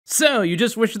So, you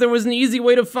just wish there was an easy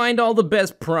way to find all the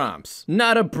best prompts.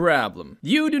 Not a problem.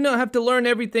 You do not have to learn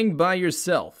everything by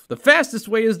yourself. The fastest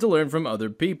way is to learn from other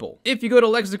people. If you go to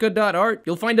lexica.art,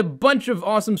 you'll find a bunch of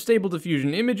awesome Stable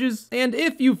Diffusion images, and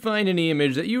if you find any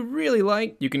image that you really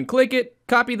like, you can click it,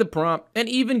 copy the prompt, and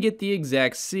even get the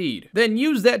exact seed. Then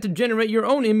use that to generate your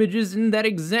own images in that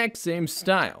exact same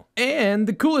style. And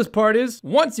the coolest part is,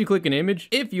 once you click an image,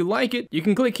 if you like it, you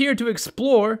can click here to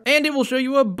explore, and it will show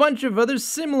you a bunch of other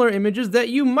similar images that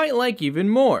you might like even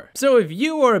more. So if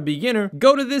you are a beginner,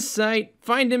 go to this site,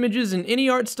 find images in any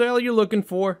art style you're looking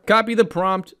for, copy the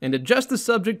prompt, and adjust the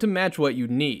subject to match what you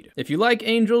need. If you like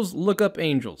angels, look up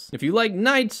angels. If you like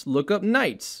knights, look up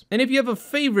knights. And if you have a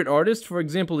favorite artist, for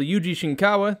example Yuji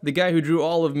Shinkawa, the guy who drew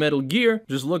all of Metal Gear,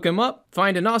 just look him up,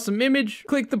 find an awesome image,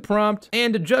 click the prompt,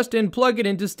 and adjust and plug it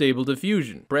into Stable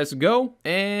Diffusion. Press go,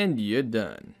 and you're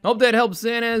done. Hope that helps,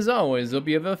 and as always, hope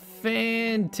you have a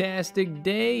fantastic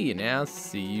day, and I'll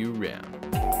see you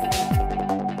around.